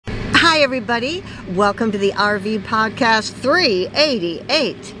Hi, everybody. Welcome to the RV Podcast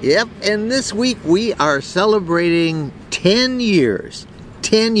 388. Yep, and this week we are celebrating 10 years,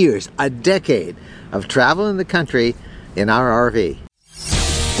 a decade of traveling the country in our RV.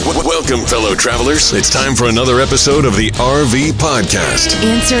 Welcome, fellow travelers. It's time for another episode of the RV Podcast.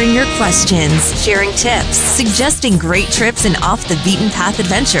 Answering your questions, sharing tips, suggesting great trips and off-the-beaten-path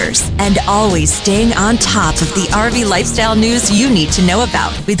adventures, and always staying on top of the RV lifestyle news you need to know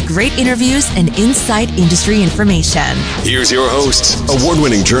about with great interviews and inside industry information. Here's your hosts,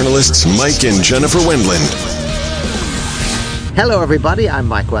 award-winning journalists Mike and Jennifer Wendland. Hello, everybody. I'm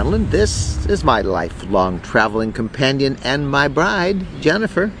Mike Wendland. This is my lifelong traveling companion and my bride,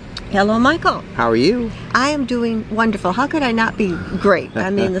 Jennifer. Hello, Michael. How are you? I am doing wonderful. How could I not be great?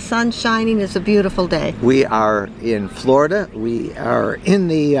 I mean, the sun's shining. It's a beautiful day. We are in Florida. We are in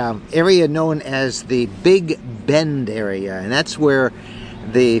the area known as the Big Bend area, and that's where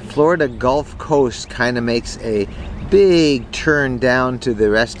the Florida Gulf Coast kind of makes a big turn down to the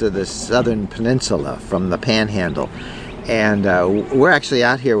rest of the southern peninsula from the Panhandle. And we're actually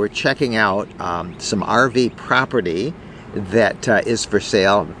out here. We're checking out some RV property that is for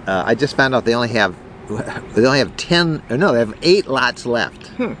sale. I just found out they only have 8 lots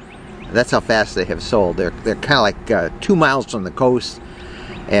left. That's how fast they have sold. They're kind of like 2 miles from the coast.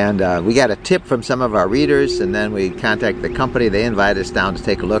 And we got a tip from some of our readers, and then we contacted the company. They invited us down to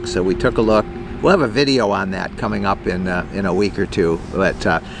take a look, so we took a look. We'll have a video on that coming up in a week or two.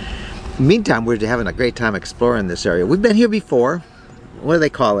 But meantime, we're having a great time exploring this area. We've been here before. What do they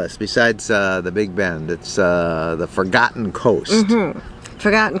call this besides the Big Bend? It's the Forgotten Coast. Mm-hmm.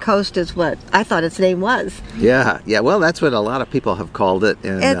 Forgotten Coast is what I thought its name was. Yeah. Well, that's what a lot of people have called it.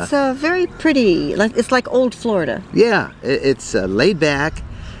 And, it's very pretty. It's like old Florida. Yeah, it's laid back,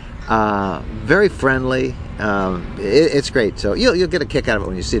 very friendly. It's great. So you'll get a kick out of it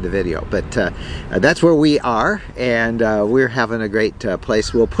when you see the video. But that's where we are, and we're having a great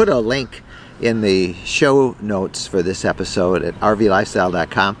place. We'll put a link in the show notes for this episode at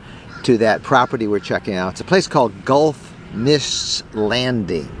rvlifestyle.com to that property we're checking out. It's a place called Gulf Mists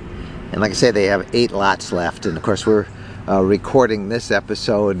Landing. And like I say, they have 8 lots left. And of course, we're recording this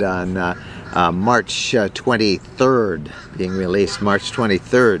episode on March 23rd, being released March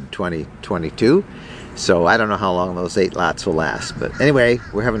 23rd, 2022. So I don't know how long those 8 lots will last. But anyway,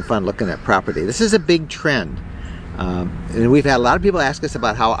 we're having fun looking at property. This is a big trend. And we've had a lot of people ask us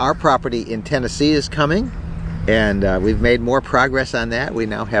about how our property in Tennessee is coming. And we've made more progress on that. We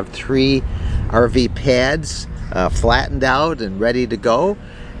now have 3 RV pads flattened out and ready to go.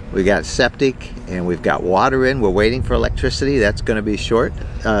 We got septic and we've got water in. We're waiting for electricity. That's going to be short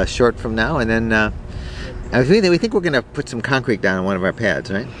from now. And then we think we're going to put some concrete down on one of our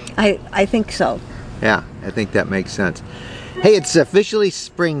pads, right? I think so. Yeah, I think that makes sense. Hey, it's officially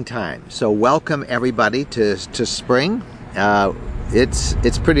springtime, so welcome everybody to spring.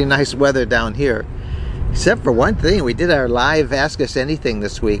 It's pretty nice weather down here, except for one thing. We did our live Ask Us Anything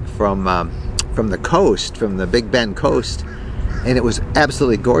this week from the coast, from the Big Bend coast, and it was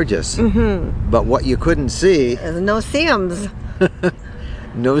absolutely gorgeous. Mm-hmm. But what you couldn't see... no-see-ums.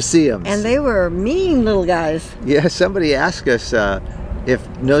 No-see-ums. And they were mean little guys. Yeah, somebody asked us... if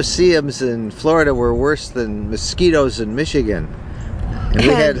no-see-ums in Florida were worse than mosquitoes in Michigan.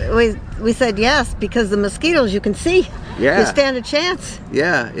 And we said yes, because the mosquitoes you can see. Yeah. You stand a chance.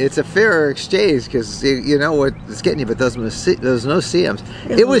 Yeah, it's a fairer exchange because you know what's getting you, but those no-see-ums.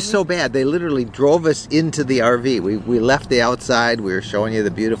 It was so bad, they literally drove us into the RV. We left the outside, we were showing you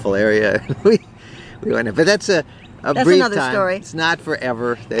the beautiful area. we went in, but that's brief another time. Story. It's not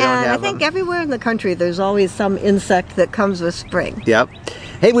forever. They and don't have I think them. everywhere in the country there's always some insect that comes with spring. Yep.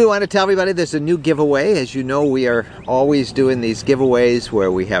 Hey, we want to tell everybody there's a new giveaway. As you know, we are always doing these giveaways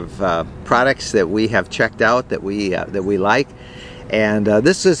where we have products that we have checked out that we like. And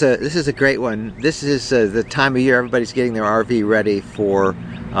this is a great one. This is the time of year everybody's getting their RV ready for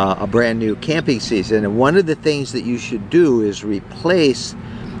a brand new camping season. And one of the things that you should do is replace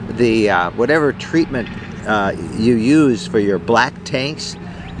the whatever treatment you use for your black tanks.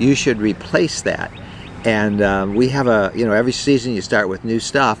 You should replace that. And we have every season you start with new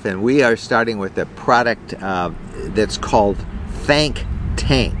stuff, and we are starting with a product that's called Thank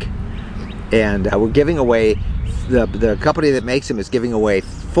Tank. And we're giving away, the company that makes them is giving away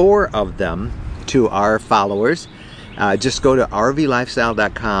 4 of them to our followers. Just go to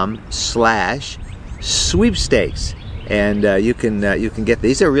rvlifestyle.com/sweepstakes. And you can get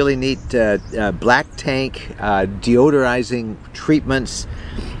these. Are really neat black tank deodorizing treatments.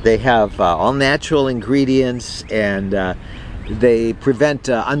 They have all natural ingredients, and they prevent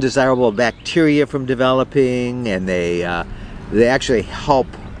undesirable bacteria from developing, and they actually help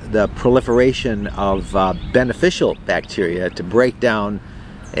the proliferation of beneficial bacteria to break down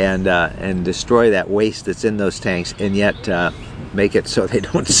and destroy that waste that's in those tanks, and yet make it so they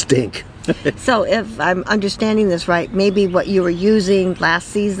don't stink. So if I'm understanding this right, maybe what you were using last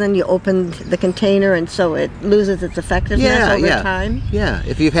season, you opened the container and so it loses its effectiveness over time? Yeah,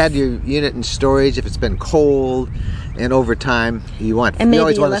 if you've had your unit in storage, if it's been cold, and over time you want, and maybe you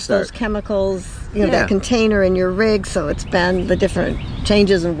always want to left start those chemicals, that container in your rig, so it's been the different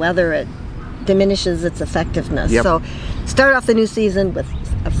changes in weather, it diminishes its effectiveness. Yep. So start off the new season with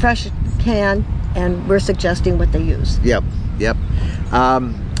a fresh can, and we're suggesting what they use. Yep.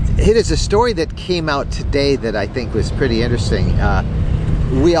 It is a story that came out today that I think was pretty interesting.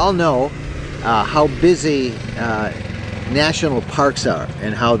 We all know how busy national parks are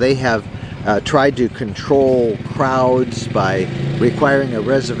and how they have tried to control crowds by requiring a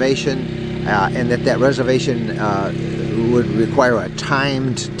reservation, and that reservation would require a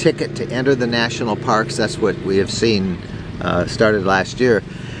timed ticket to enter the national parks. That's what we have seen started last year.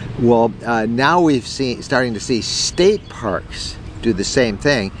 Well, now we've starting to see state parks do the same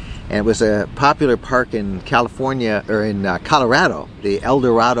thing, and it was a popular park in California, or in Colorado. The El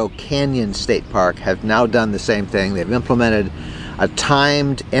Dorado Canyon State Park have now done the same thing. They've implemented a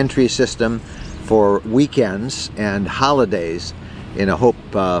timed entry system for weekends and holidays in a hope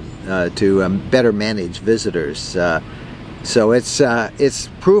to better manage visitors. So it's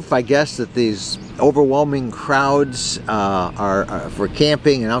proof, I guess, that these overwhelming crowds are for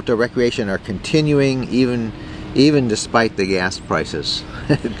camping and outdoor recreation are continuing even despite the gas prices.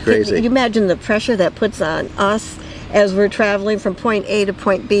 Crazy. Can you imagine the pressure that puts on us as we're traveling from point A to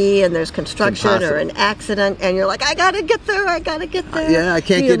point B, and there's construction or an accident, and you're like, I gotta get there. I can't get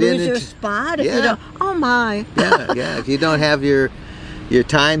in. You lose your spot if you don't. Oh my. yeah. If you don't have your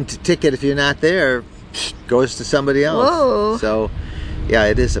timed ticket, if you're not there, goes to somebody else. Whoa. So, yeah,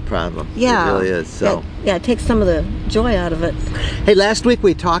 it is a problem. Yeah. It really is. So. Yeah, it takes some of the joy out of it. Hey, last week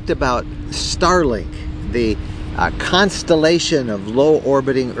we talked about Starlink, the constellation of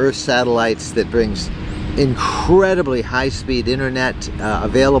low-orbiting Earth satellites that brings incredibly high-speed internet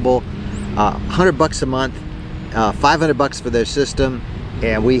available, $100 a month, $500 for their system,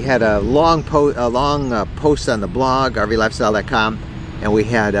 and we had a long post on the blog, rvlifestyle.com, and we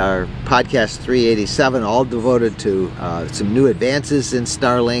had our podcast 387 all devoted to some new advances in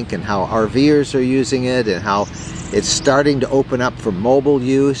Starlink and how RVers are using it and how it's starting to open up for mobile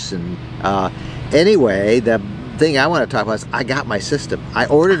use. And anyway, the thing I want to talk about is I got my system. I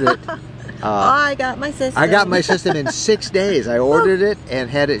ordered it. I got my system. I got my system in 6 days. I ordered it and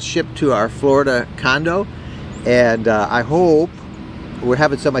had it shipped to our Florida condo, and I hope, we're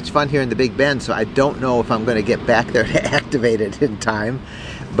having so much fun here in the Big Bend, so I don't know if I'm going to get back there to activate it in time,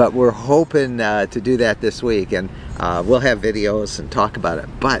 but we're hoping to do that this week, and we'll have videos and talk about it.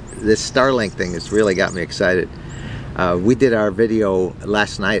 But this Starlink thing has really got me excited. We did our video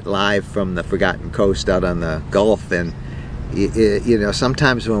last night live from the Forgotten Coast out on the Gulf, and you know,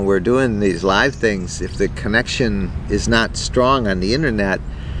 sometimes when we're doing these live things, if the connection is not strong on the internet,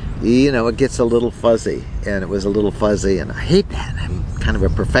 you know, it gets a little fuzzy, and it was a little fuzzy, and I hate that. I'm kind of a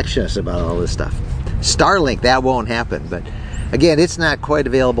perfectionist about all this stuff. Starlink, that won't happen, but again, it's not quite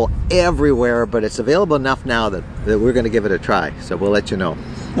available everywhere, but it's available enough now that we're going to give it a try, so we'll let you know.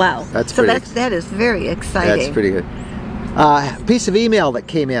 Wow. That is very exciting. That's pretty good. Piece of email that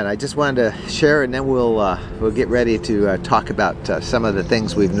came in, I just wanted to share, and then we'll get ready to talk about some of the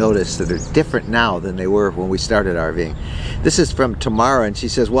things we've noticed that are different now than they were when we started RVing. This is from Tamara, and she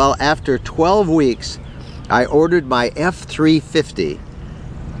says, well, after 12 weeks, I ordered my F350,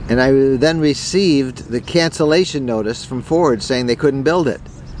 and I then received the cancellation notice from Ford saying they couldn't build it.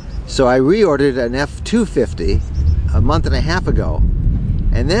 So I reordered an F250 a month and a half ago,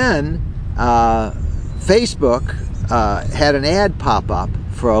 and then Facebook had an ad pop up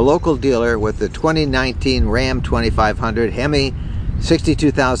for a local dealer with the 2019 Ram 2500 Hemi,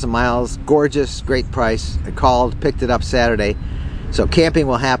 62,000 miles, gorgeous, great price. I called, picked it up Saturday. So camping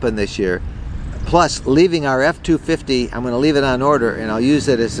will happen this year. Plus, leaving our F250, I'm going to leave it on order, and I'll use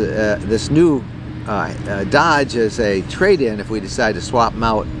it as this new Dodge as a trade-in if we decide to swap them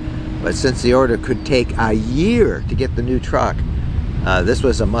out. But since the order could take a year to get the new truck, this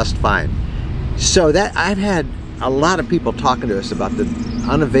was a must-find. So that I've had a lot of people talking to us about the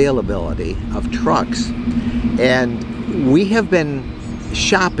unavailability of trucks, and we have been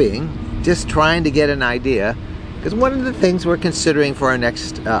shopping, just trying to get an idea, because one of the things we're considering for our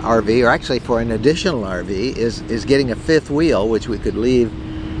next RV, or actually for an additional RV, is getting a fifth wheel, which we could leave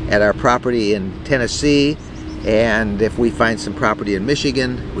at our property in Tennessee And if we find some property in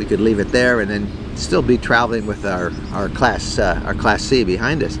Michigan, we could leave it there and then still be traveling with our Class C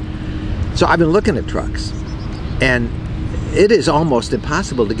behind us. So I've been looking at trucks, and it is almost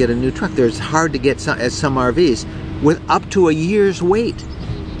impossible to get a new truck. It's hard to get some RVs with up to a year's wait.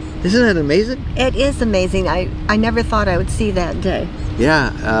 Isn't that amazing? It is amazing. I never thought I would see that day.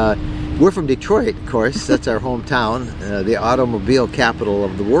 Yeah, we're from Detroit, of course. That's our hometown, the automobile capital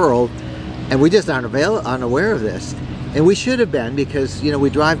of the world, and we just aren't unaware of this. And we should have been, because we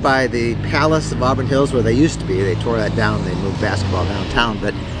drive by the Palace of Auburn Hills where they used to be. They tore that down. They moved basketball downtown,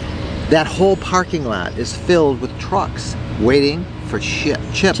 but that whole parking lot is filled with trucks waiting for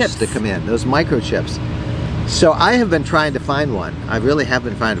chips to come in, those microchips. So I have been trying to find one. I really have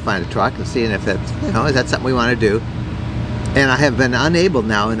been trying to find a truck and seeing if that's, is that something we want to do. And I have been unable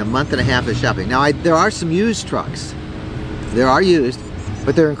now in a month and a half of shopping. Now there are some used trucks. There are used,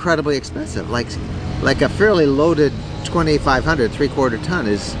 but they're incredibly expensive. Like a fairly loaded 2,500 3/4 ton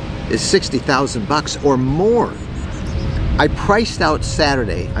is $60,000 or more. I priced out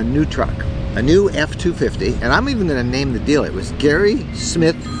Saturday a new truck, a new F-250, and I'm even going to name the dealer. It was Gary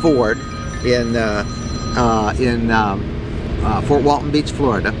Smith Ford in Fort Walton Beach,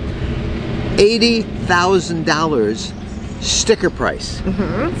 Florida. $80,000 sticker price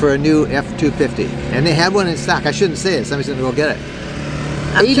for a new F-250, and they had one in stock. I shouldn't say it. Somebody's going to go get it.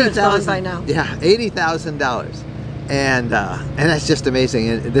 I'm sure it's gone by now. Yeah, $80,000, and that's just amazing.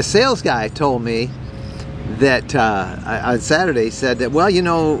 And the sales guy told me that on Saturday said that, well,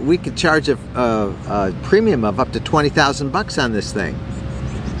 we could charge a premium of up to $20,000 on this thing,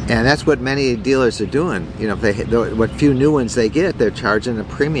 and that's what many dealers are doing. What few new ones they get, they're charging a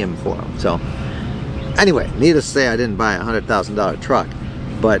premium for them. So anyway, needless to say, I didn't buy a $100,000 truck,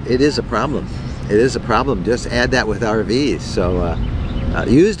 but it is a problem. It is a problem. Just add that with RVs. So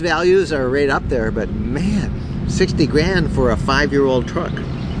used values are right up there, but man, 60 grand for a 5-year-old truck.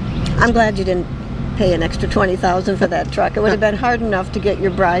 I'm glad you didn't pay an extra $20,000 for that truck. It would have been hard enough to get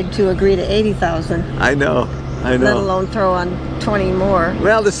your bride to agree to $80,000. I know. Let alone throw on 20 more.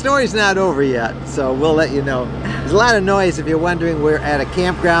 Well, the story's not over yet, so we'll let you know. There's a lot of noise if you're wondering. We're at a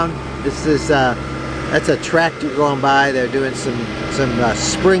campground. This is that's a tractor going by. They're doing some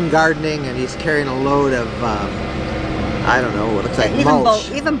spring gardening, and he's carrying a load of I don't know what looks like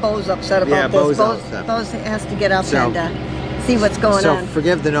mulch. Even Bo's upset about this. Bo has to get up and see what's going on. So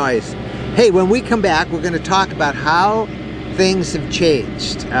forgive the noise. Hey, when we come back, we're going to talk about how things have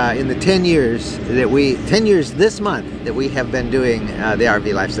changed in the 10 years this month that we have been doing the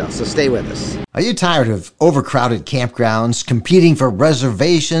RV lifestyle. So stay with us. Are you tired of overcrowded campgrounds, competing for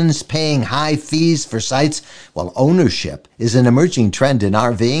reservations, paying high fees for sites? Well, ownership is an emerging trend in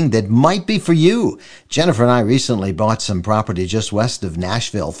RVing that might be for you. Jennifer and I recently bought some property just west of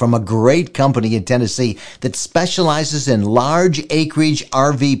Nashville from a great company in Tennessee that specializes in large acreage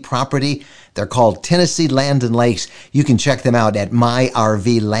RV property. They're called Tennessee Land and Lakes. You can check them out at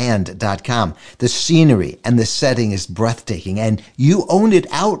myrvland.com. The scenery and the setting is breathtaking, and you own it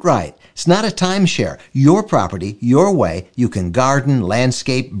outright. It's not a timeshare. Your property, your way. You can garden,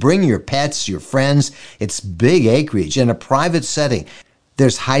 landscape, bring your pets, your friends. It's big acreage in a private setting.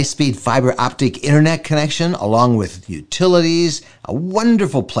 There's high-speed fiber optic internet connection along with utilities. A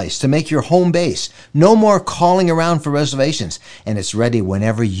wonderful place to make your home base. No more calling around for reservations, and it's ready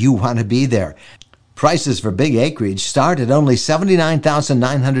whenever you want to be there. Prices for big acreage start at only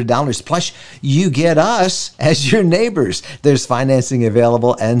 $79,900, plus you get us as your neighbors. There's financing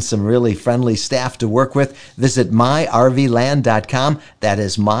available and some really friendly staff to work with. Visit myrvland.com. That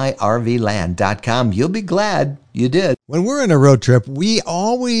is myrvland.com. You'll be glad you did. When we're on a road trip, we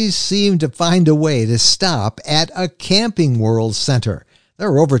always seem to find a way to stop at a Camping World center.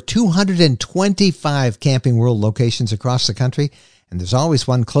 There are over 225 Camping World locations across the country, and there's always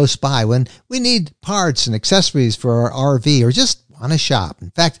one close by when we need parts and accessories for our RV or just want to shop.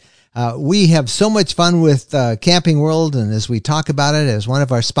 In fact, we have so much fun with Camping World, and as we talk about it as one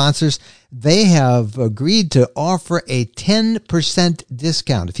of our sponsors, they have agreed to offer a 10%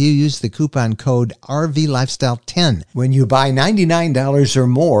 discount if you use the coupon code RVLifestyle10 when you buy $99 or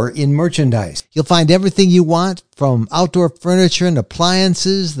more in merchandise. You'll find everything you want, from outdoor furniture and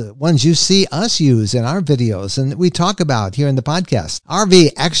appliances, the ones you see us use in our videos and we talk about here in the podcast.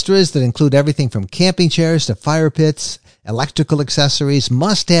 RV extras that include everything from camping chairs to fire pits, electrical accessories,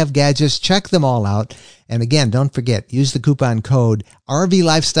 must-have gadgets. Check them all out. And again, don't forget, use the coupon code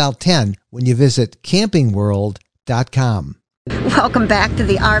RVLifestyle10 when you visit campingworld.com. Welcome back to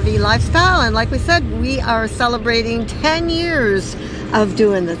the RV Lifestyle. And like we said, we are celebrating 10 years of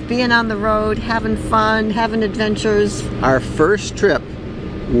doing this, being on the road, having fun, having adventures. Our first trip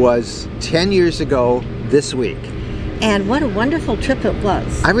was 10 years ago this week. And what a wonderful trip it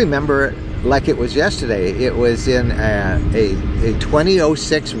was. I remember it like it was yesterday. It was in a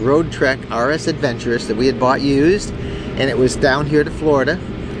 2006 Road Trek RS Adventurous that we had bought used, and it was down here to Florida.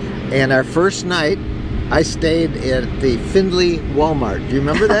 And our first night, I stayed at the Findlay Walmart. Do you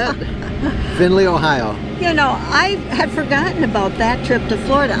remember that? Findlay, Ohio. You know, I had forgotten about that trip to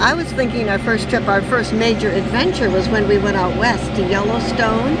Florida. I was thinking our first trip, our first major adventure was when we went out west to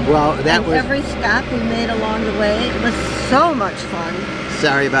Yellowstone. Well, that and was... every stop we made along the way, it was so much fun.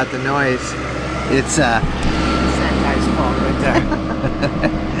 Sorry about the noise. It's that guy's fault right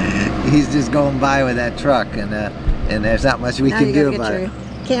there. He's just going by with that truck, and there's not much we now can do you about gotta it. get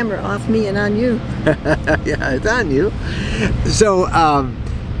your camera off me and on you. Yeah, it's on you. So,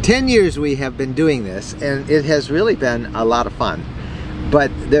 10 years we have been doing this, and it has really been a lot of fun.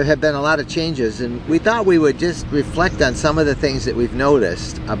 But there have been a lot of changes, and we thought we would just reflect on some of the things that we've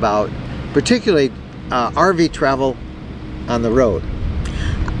noticed about, particularly RV travel on the road.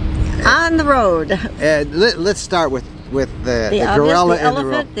 On the road. And let's start with the obvious, gorilla the in the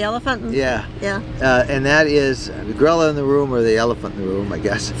room. The elephant. Yeah. Yeah. And that is the gorilla in the room or the elephant in the room, I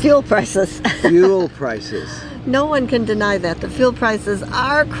guess. Fuel prices. Fuel prices. No one can deny that. The fuel prices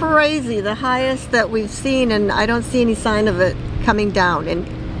are crazy, the highest that we've seen, and I don't see any sign of it coming down in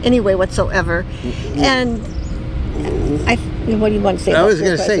any way whatsoever. And what do you want to say? I about was fuel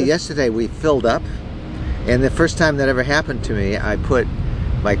going to say, prices? yesterday we filled up, and the first time that ever happened to me, I put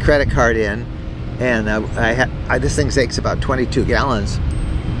my credit card in, and this thing takes about 22 gallons,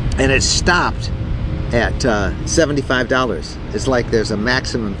 and it stopped at $75. It's like there's a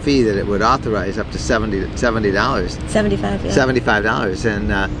maximum fee that it would authorize up to $70. 75, yeah. $75,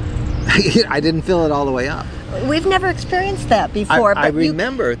 and I didn't fill it all the way up. We've never experienced that before. I but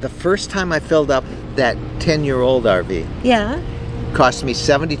remember the first time I filled up that 10-year-old RV. Yeah. Cost me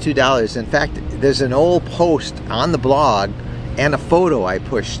 $72. In fact, there's an old post on the blog and a photo I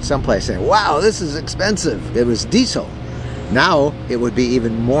pushed someplace saying, wow, this is expensive. It was diesel. Now it would be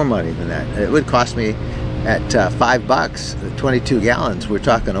even more money than that. It would cost me at $5, 22 gallons. We're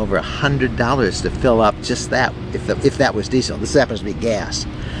talking over $100 to fill up just that, if that was diesel. This happens to be gas.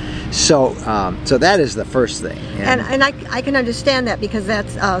 So that is the first thing. And I can understand that, because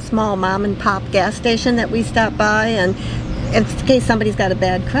that's a small mom and pop gas station that we stop by, and in case somebody's got a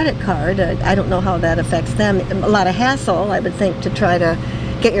bad credit card, I don't know how that affects them. A lot of hassle, I would think, to try to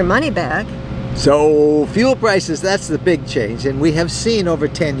get your money back. So fuel prices, that's the big change. And we have seen over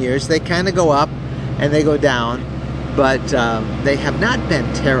 10 years, they kind of go up and they go down, but they have not been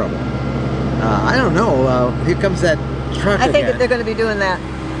terrible. I don't know. Here comes that truck I think again. that they're going to be doing that.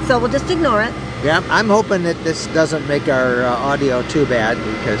 So we'll just ignore it. Yeah, I'm hoping that this doesn't make our audio too bad,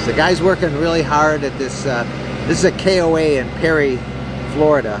 because the guy's working really hard at this. This is a KOA in Perry,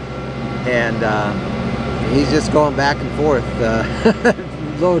 Florida, and he's just going back and forth,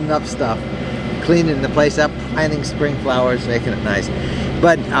 loading up stuff, cleaning the place up, planting spring flowers, making it nice.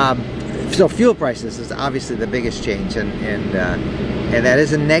 But so fuel prices is obviously the biggest change, and that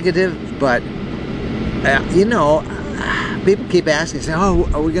is a negative. But you know, people keep asking, say, "Oh,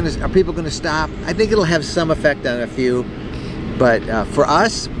 are people gonna stop?" I think it'll have some effect on a few. But for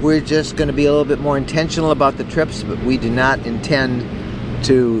us, we're just going to be a little bit more intentional about the trips, but we do not intend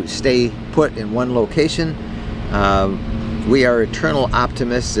to stay put in one location. We are eternal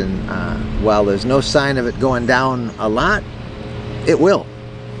optimists, and while there's no sign of it going down a lot, it will.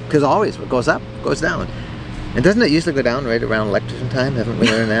 Because always what goes up, goes down. And doesn't it usually go down right around election time? Haven't we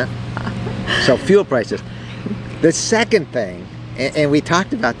learned that? So fuel prices. The second thing, and we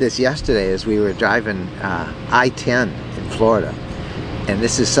talked about this yesterday as we were driving I-10 in Florida, and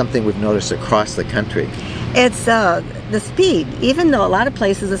this is something we've noticed across the country. It's the speed. Even though a lot of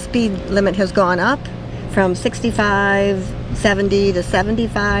places the speed limit has gone up from 65, 70 to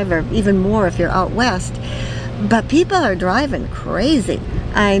 75, or even more if you're out west, but people are driving crazy.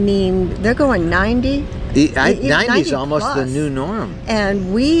 I mean, they're going 90. 90 is almost plus, the new norm.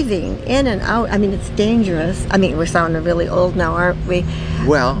 And weaving in and out. I mean, it's dangerous. I mean, we're sounding really old now, aren't we?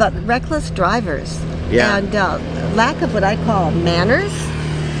 Well. But reckless drivers. Yeah. And lack of what I call manners.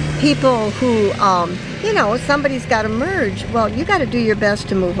 People who, you know, somebody's got to merge. Well, you got to do your best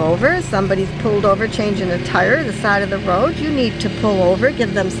to move over. Somebody's pulled over changing a tire the side of the road. You need to pull over,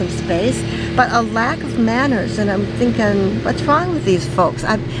 give them some space. But a lack of manners. And I'm thinking, what's wrong with these folks?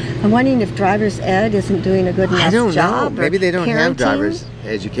 I'm wondering if driver's ed isn't doing a good enough job. I don't know. Maybe they don't have parenting. driver's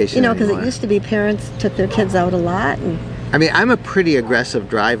education You know, because anymore. it used to be parents took their kids out a lot. And I mean, I'm a pretty aggressive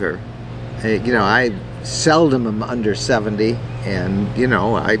driver. You know, I seldom am under 70, and you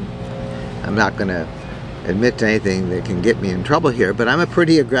know, I'm not going to admit to anything that can get me in trouble here, but I'm a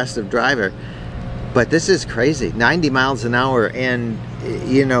pretty aggressive driver. But this is crazy, 90 miles an hour, and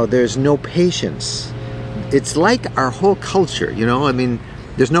there's no patience. It's like our whole culture, I mean,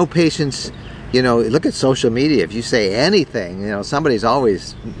 there's no patience. Look at social media. If you say anything, somebody's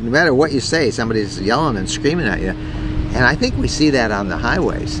always, no matter what you say, somebody's yelling and screaming at you. And I think we see that on the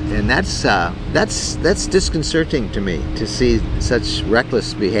highways, and that's disconcerting to me, to see such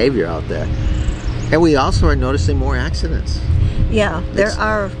reckless behavior out there. And we also are noticing more accidents. Yeah, there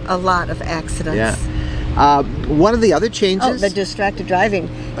are a lot of accidents. Yeah. One of the other changes... Oh, the distracted driving.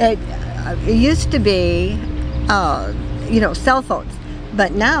 It used to be, cell phones.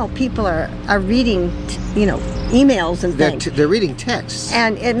 But now people are reading, emails and things. They're reading texts.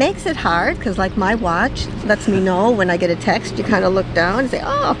 And it makes it hard, because like my watch lets me know when I get a text. You kind of look down and say,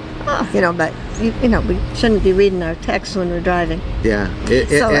 but, we shouldn't be reading our texts when we're driving. Yeah.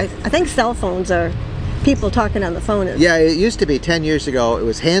 I think cell phones are... people talking on the phone. Yeah, it used to be 10 years ago, it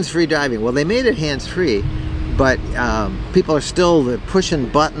was hands-free driving. Well, they made it hands-free, but people are still pushing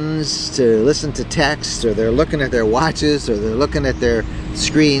buttons to listen to text, or they're looking at their watches, or they're looking at their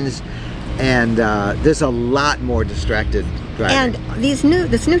screens, and there's a lot more distracted driving. And this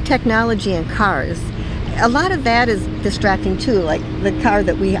new technology in cars, a lot of that is distracting too, like the car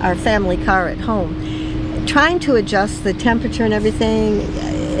that our family car at home. Trying to adjust the temperature and everything,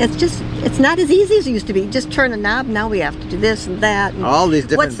 it's not as easy as it used to be. Just turn a knob, now we have to do this and that. And all these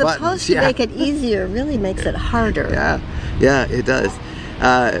different buttons. What's supposed to make it easier really makes it harder. Yeah, it does.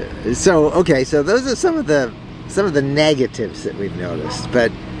 So those are some of the negatives that we've noticed.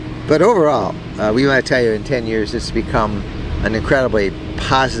 But overall, we want to tell you, in 10 years, it's become an incredibly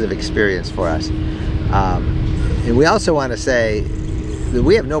positive experience for us. And we also want to say that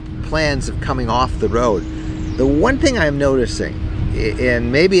we have no plans of coming off the road. The one thing I'm noticing,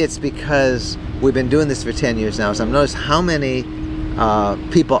 and maybe it's because we've been doing this for 10 years now, is I've noticed how many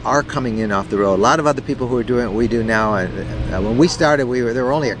people are coming in off the road. A lot of other people who are doing what we do now. When we started, there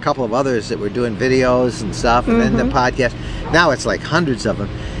were only a couple of others that were doing videos and stuff, and then the podcast. Now it's like hundreds of them.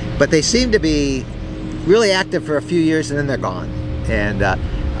 But they seem to be really active for a few years, and then they're gone. And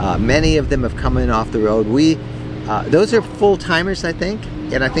many of them have come in off the road. Those are full-timers, I think,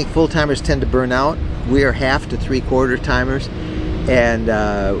 and I think full-timers tend to burn out. We are half to three-quarter timers, and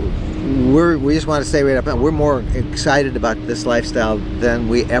we just want to say right up front, we're more excited about this lifestyle than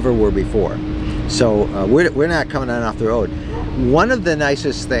we ever were before. So we're not coming on off the road. One of the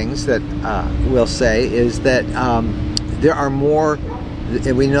nicest things that we'll say is that there are more,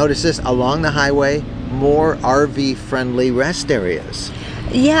 and we notice this along the highway, more RV-friendly rest areas.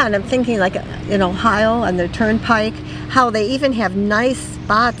 Yeah, and I'm thinking like in Ohio on their turnpike, how they even have nice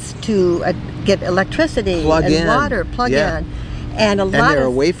spots to get electricity and water plug in. And they're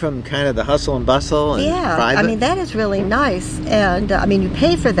away from kind of the hustle and bustle and private. I mean, that is really nice. And you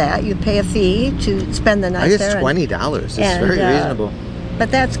pay for that. You pay a fee to spend the night there. I guess $20. It's very reasonable. But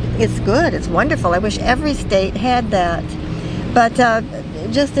it's good. It's wonderful. I wish every state had that. But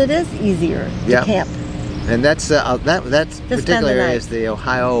it is easier to camp. And that particular area is the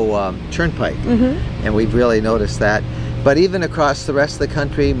Ohio Turnpike, and we've really noticed that. But even across the rest of the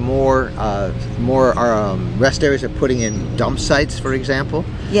country, more rest areas are putting in dump sites, for example.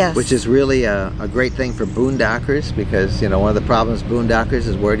 Yes. Which is really a great thing for boondockers, because one of the problems with boondockers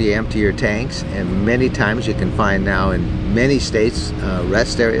is where do you empty your tanks, and many times you can find now in many states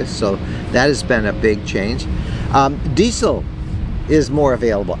rest areas. So that has been a big change. Diesel is more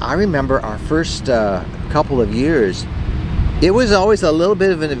available. I remember our first couple of years, it was always a little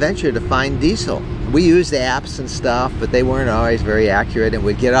bit of an adventure to find diesel. We used apps and stuff, but they weren't always very accurate, and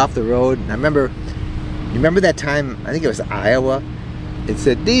we'd get off the road. And I remember that time, I think it was Iowa, it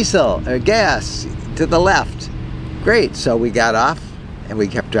said diesel or gas to the left. Great. So we got off and we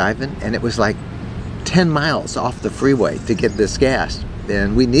kept driving, and it was like 10 miles off the freeway to get this gas,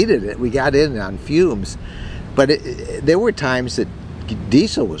 and we needed it. We got in on fumes, but there were times that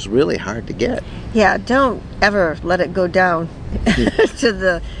diesel was really hard to get. Yeah, don't ever let it go down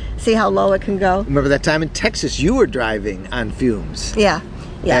to see how low it can go. Remember that time in Texas, you were driving on fumes. Yeah.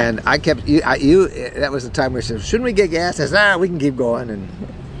 And I kept that was the time we said, shouldn't we get gas? I said, we can keep going, and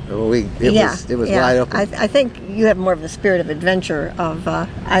it was wide open. I think you have more of the spirit of adventure.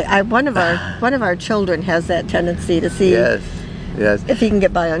 One of our children has that tendency to see if he can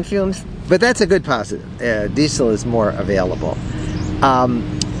get by on fumes. But that's a good positive. Diesel is more available.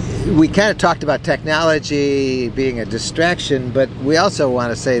 We kind of talked about technology being a distraction, but we also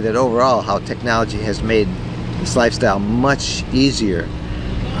want to say that overall how technology has made this lifestyle much easier.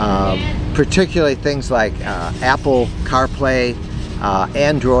 Particularly things like Apple CarPlay,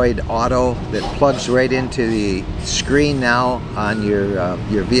 Android Auto that plugs right into the screen now on your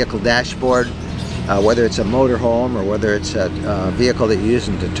vehicle dashboard. whether it's a motorhome or whether it's a vehicle that you're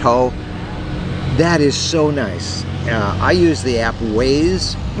using to tow. That is so nice. I use the app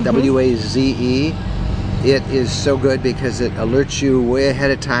Waze, W-A-Z-E. It is so good because it alerts you way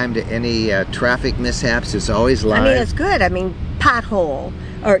ahead of time to any traffic mishaps. It's always live. I mean, it's good. I mean, pothole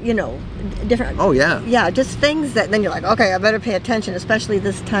or, different. Oh, yeah. Yeah, just things that then you're like, okay, I better pay attention, especially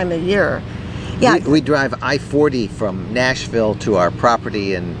this time of year. Yeah. We drive I-40 from Nashville to our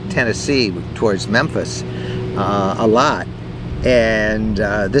property in Tennessee towards Memphis a lot. And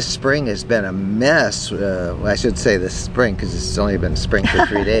this spring has been a mess. Well, I should say this spring because it's only been spring for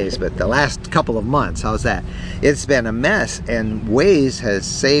 3 days, but the last couple of months, how's that? It's been a mess, and Waze has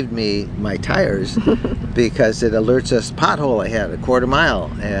saved me my tires because it alerts us pothole ahead, a quarter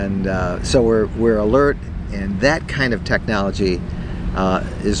mile, and so we're alert. And that kind of technology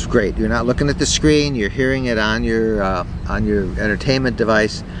is great. You're not looking at the screen; you're hearing it on your entertainment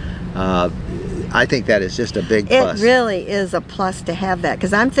device. I think that is just a big plus. It really is a plus to have that,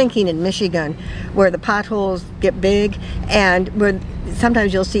 because I'm thinking in Michigan where the potholes get big and where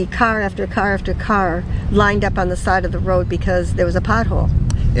sometimes you'll see car after car after car lined up on the side of the road because there was a pothole.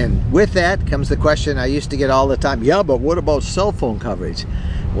 And with that comes the question I used to get all the time, yeah, but what about cell phone coverage?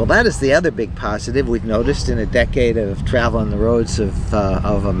 Well, that is the other big positive we've noticed in a decade of travel on the roads of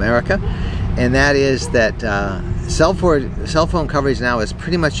America, and that is that cell phone coverage now is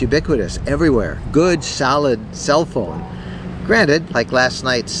pretty much ubiquitous everywhere. Good, solid cell phone. Granted, like last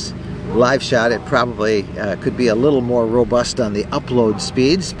night's live shot, it probably could be a little more robust on the upload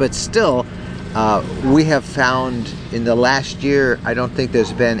speeds, but still, we have found in the last year, I don't think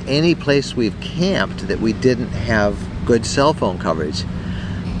there's been any place we've camped that we didn't have good cell phone coverage.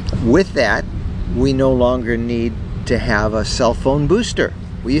 With that, we no longer need to have a cell phone booster.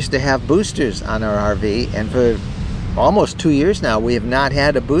 We used to have boosters on our RV, and for almost 2 years now, we have not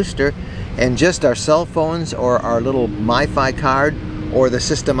had a booster, and just our cell phones or our little MiFi card or the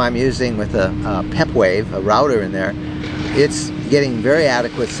system I'm using with a PepWave, a router in there, it's getting very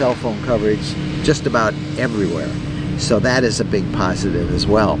adequate cell phone coverage just about everywhere. So that is a big positive as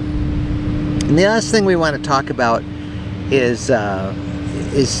well. And the last thing we want to talk about is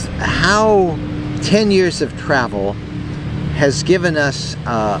how 10 years of travel has given us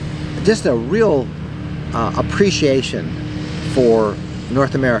just a real appreciation for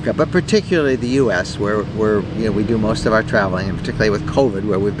North America, but particularly the U.S., where we do most of our traveling, and particularly with COVID,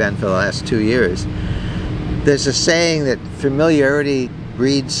 where we've been for the last 2 years. There's a saying that familiarity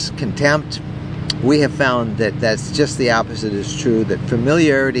breeds contempt. We have found that that's just the opposite is true, that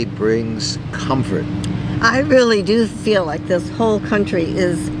familiarity brings comfort. I really do feel like this whole country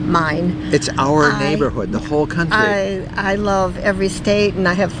is mine. It's our neighborhood, the whole country. I love every state, and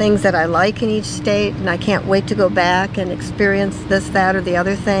I have things that I like in each state, and I can't wait to go back and experience this, that, or the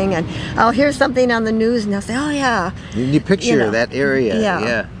other thing. And I'll hear something on the news, and I'll say, oh, yeah. You picture that area.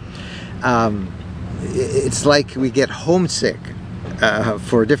 Yeah. It's like we get homesick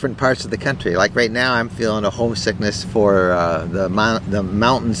for different parts of the country. Like right now, I'm feeling a homesickness for the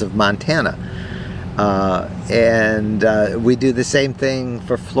mountains of Montana. And we do the same thing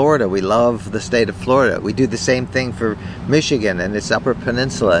for Florida. We love the state of Florida. We do the same thing for Michigan and its Upper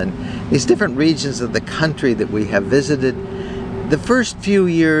Peninsula and these different regions of the country that we have visited. The first few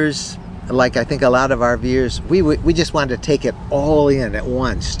years, like I think a lot of RVers, we just wanted to take it all in at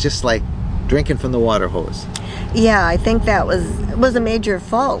once, just like drinking from the water hose. Yeah, I think that was a major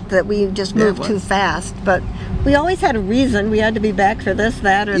fault, that we just moved too fast. But we always had a reason. We had to be back for this,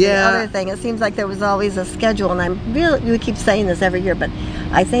 that, or the other thing. It seems like there was always a schedule, and we keep saying this every year, but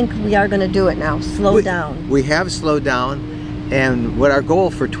I think we are going to do it now. Slow down. We have slowed down, and what our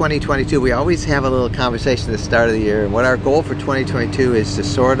goal for 2022, we always have a little conversation at the start of the year, and what our goal for 2022 is to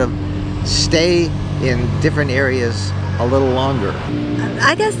sort of stay in different areas a little longer.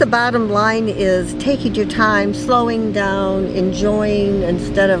 I guess the bottom line is taking your time, slowing down, enjoying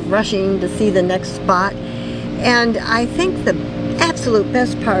instead of rushing to see the next spot. And I think the absolute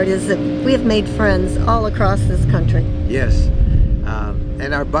best part is that we have made friends all across this country. Yes.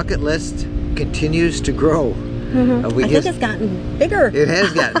 And our bucket list continues to grow. I think it's gotten bigger. It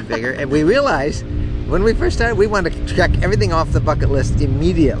has gotten bigger. And we realized when we first started, we wanted to check everything off the bucket list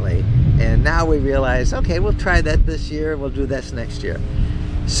immediately. And now we realize, okay, we'll try that this year, we'll do this next year.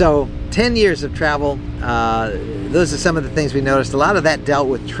 So 10 years of travel, those are some of the things we noticed. A lot of that dealt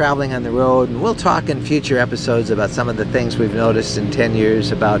with traveling on the road, and we'll talk in future episodes about some of the things we've noticed in 10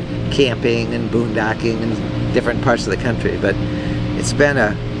 years about camping and boondocking in different parts of the country. But it's been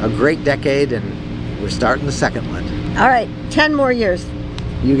a great decade, and we're starting the second one. All right, 10 more years.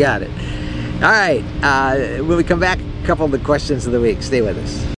 You got it. All right, when we come back, a couple of the questions of the week. Stay with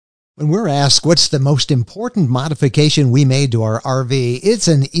us. When we're asked what's the most important modification we made to our RV, it's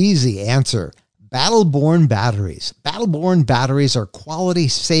an easy answer. Battle-Born batteries. Battle-Born batteries are quality,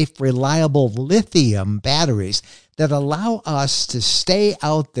 safe, reliable lithium batteries that allow us to stay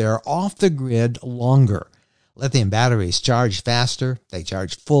out there off the grid longer. Lithium batteries charge faster, they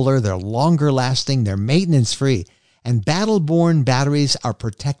charge fuller, they're longer lasting, they're maintenance free, and Battle-Born batteries are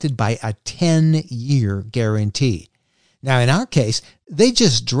protected by a 10-year guarantee. Now, in our case, they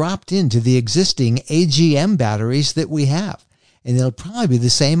just dropped into the existing AGM batteries that we have, and they'll probably be the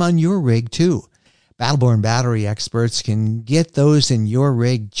same on your rig too. Battle-Born battery experts can get those in your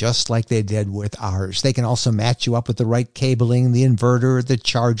rig just like they did with ours. They can also match you up with the right cabling, the inverter, the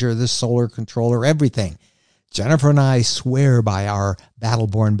charger, the solar controller, everything. Jennifer and I swear by our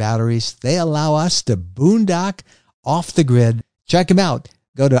Battle-Born batteries. They allow us to boondock off the grid. Check them out.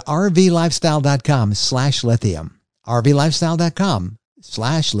 Go to rvlifestyle.com/lithium.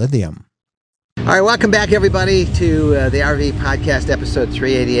 rvlifestyle.com/lithium. All right, welcome back, everybody, to the RV Podcast, episode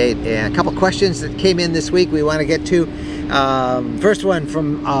 388. And a couple questions that came in this week we want to get to. First one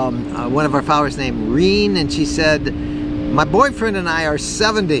from one of our followers named Reen, and she said, my boyfriend and I are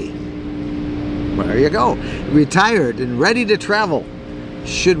 70. Well, there you go. Retired and ready to travel.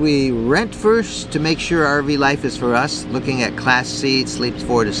 Should we rent first to make sure RV life is for us? Looking at Class C, sleeps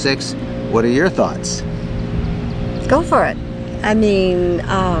 4 to 6. What are your thoughts? Go for it. I mean,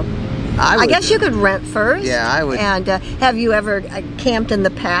 I guess you could rent first. Yeah, I would. And have you ever camped in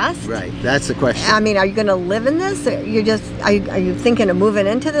the past? Right, that's the question. I mean, are you going to live in this? Or are you thinking of moving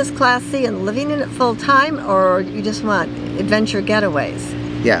into this Class C and living in it full time, or you just want adventure getaways?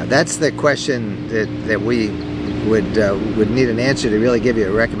 Yeah, that's the question that we would need an answer to really give you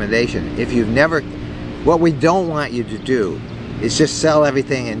a recommendation. If you've never, what we don't want you to do is just sell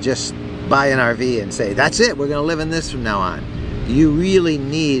everything and just buy an RV and say, that's it, we're going to live in this from now on. You really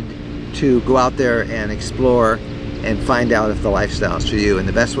need to go out there and explore and find out if the lifestyle is for you. And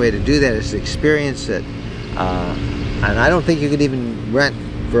the best way to do that is to experience it. And I don't think you could even rent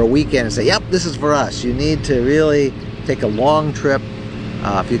for a weekend and say, yep, this is for us. You need to really take a long trip.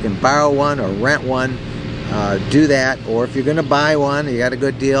 If you can borrow one or rent one, do that. Or if you're going to buy one, you got a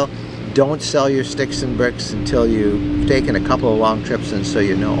good deal, don't sell your sticks and bricks until you've taken a couple of long trips, and so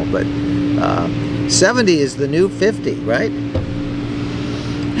you know. But 70 is the new 50, right?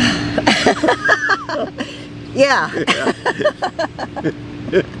 Yeah.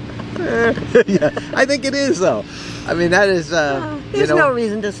 Yeah, I think it is, though. I mean, that is... there's no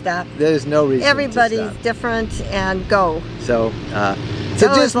reason to stop. There's no reason Everybody's to stop. different, and go. So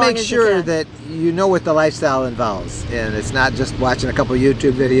just make sure that you know what the lifestyle involves, and it's not just watching a couple of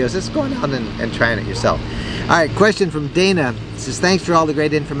YouTube videos. It's going out and trying it yourself. All right, question from Dana. It says, thanks for all the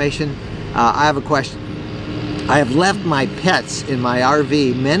great information. I have a question. I have left my pets in my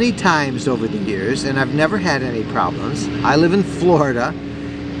RV many times over the years, and I've never had any problems. I live in Florida.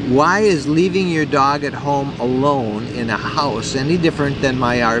 Why is leaving your dog at home alone in a house any different than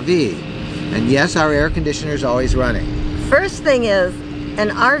my RV? And yes, our air conditioner is always running. First thing is, an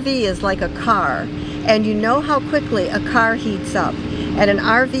RV is like a car, and you know how quickly a car heats up. And an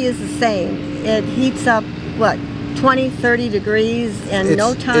RV is the same. It heats up, 20, 30 degrees in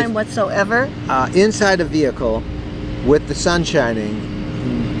no time whatsoever? Inside a vehicle, with the sun shining,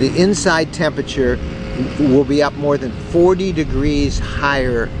 the inside temperature will be up more than 40 degrees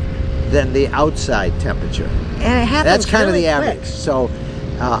higher than the outside temperature. And it happens That's kind really of the average. quick. So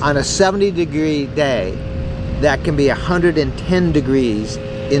on a 70-degree day, that can be 110 degrees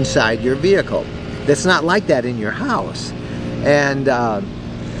inside your vehicle. That's not like that in your house. And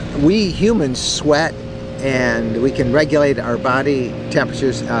we humans sweat, and we can regulate our body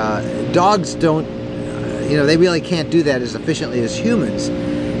temperatures. Dogs don't, they really can't do that as efficiently as humans.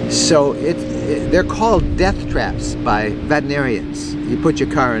 So they're called death traps by veterinarians. You put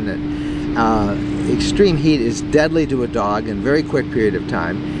your car in it. Extreme heat is deadly to a dog in a very quick period of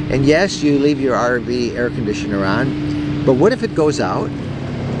time. And yes, you leave your RV air conditioner on, but what if it goes out?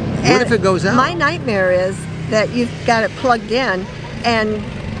 What if it goes out? My nightmare is that you've got it plugged in and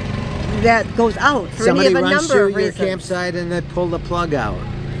that goes out for Somebody any of a runs number through of your reasons. campsite and they pull the plug out.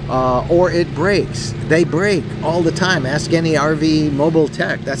 Or it breaks. They break all the time. Ask any RV mobile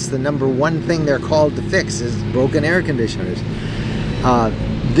tech. That's the number one thing they're called to fix is broken air conditioners.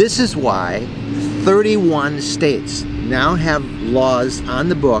 This is why 31 states now have laws on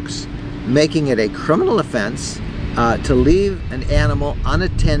the books making it a criminal offense to leave an animal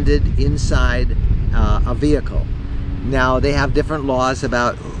unattended inside a vehicle. Now, they have different laws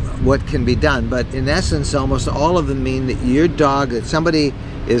about what can be done, but in essence, almost all of them mean that your dog, that somebody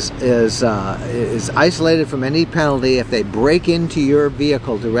is isolated from any penalty if they break into your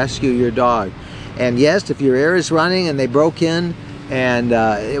vehicle to rescue your dog. And yes, if your air is running and they broke in and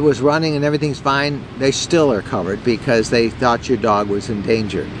it was running and everything's fine, they still are covered because they thought your dog was in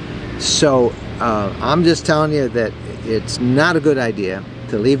danger. So I'm just telling you that it's not a good idea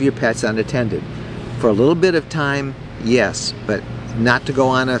to leave your pets unattended. For a little bit of time, yes, but not to go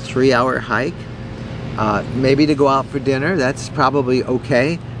on a 3-hour hike. Maybe to go out for dinner, that's probably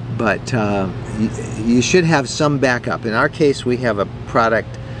okay, but you should have some backup. In our case, we have a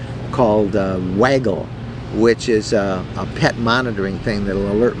product called Waggle, which is a pet monitoring thing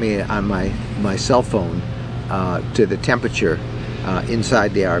that'll alert me on my cell phone to the temperature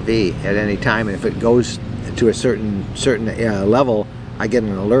inside the RV at any time. And if it goes to a certain level, I get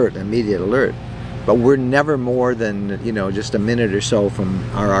an alert, an immediate alert. But we're never more than, just a minute or so from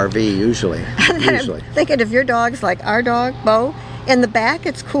our RV usually. I'm thinking if your dog's like our dog, Bo, in the back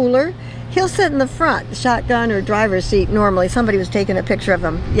it's cooler. He'll sit in the front, shotgun or driver's seat normally. Somebody was taking a picture of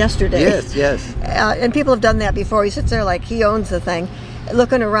him yesterday. Yes. And people have done that before. He sits there like he owns the thing,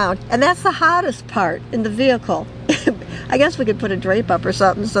 looking around. And that's the hottest part in the vehicle. I guess we could put a drape up or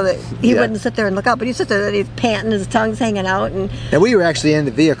something so that he wouldn't sit there and look up. But he sits there and he's panting, his tongue's hanging out. And we were actually in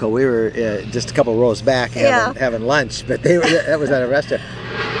the vehicle. We were just a couple rows back having lunch. But that was at a restaurant.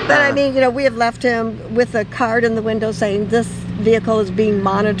 But I mean, we have left him with a card in the window saying this vehicle is being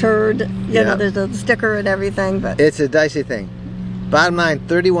monitored. You know, there's a sticker and everything. But it's a dicey thing. Bottom line,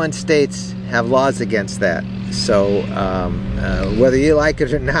 31 states have laws against that. So whether you like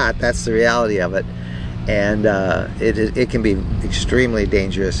it or not, that's the reality of it. And it can be extremely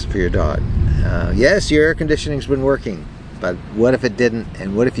dangerous for your dog. Yes, your air conditioning's been working, but what if it didn't,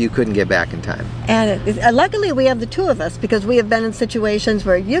 and what if you couldn't get back in time? And luckily we have the two of us, because we have been in situations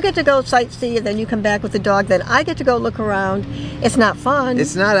where you get to go sightsee and then you come back with the dog, then I get to go look around. It's not fun.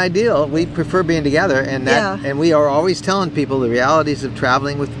 It's not ideal. We prefer being together, and we are always telling people the realities of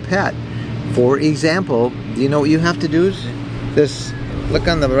traveling with a pet. For example, you know what you have to do? Look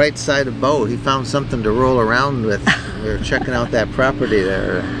on the right side of Bo. He found something to roll around with. We were checking out that property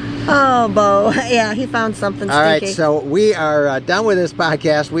there. Oh, Bo. Yeah, he found something stinky. All right, so we are done with this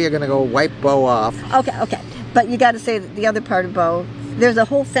podcast. We are going to go wipe Bo off. Okay. But you got to say the other part of Bo. There's a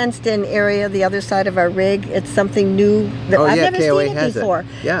whole fenced-in area the other side of our rig. It's something new that I've never seen it before.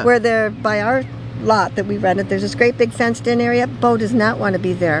 Yeah. Where they're by our lot that we rented, there's this great big fenced-in area. Bo does not want to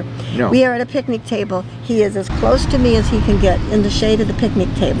be there. No. We are at a picnic table. He is as close to me as he can get in the shade of the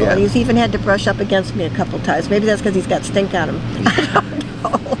picnic table. Yeah. And he's even had to brush up against me a couple times. Maybe that's because he's got stink on him. I don't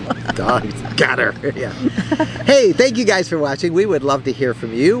know. Dog's got her. Yeah. Hey, thank you guys for watching. We would love to hear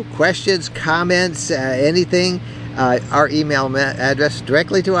from you. Questions, comments, anything. Our email address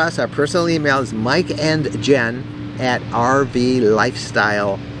directly to us, our personal email is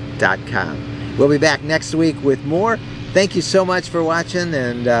mikeandjen@rvlifestyle.com. We'll be back next week with more. Thank you so much for watching,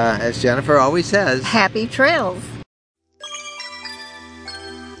 and as Jennifer always says, happy trails.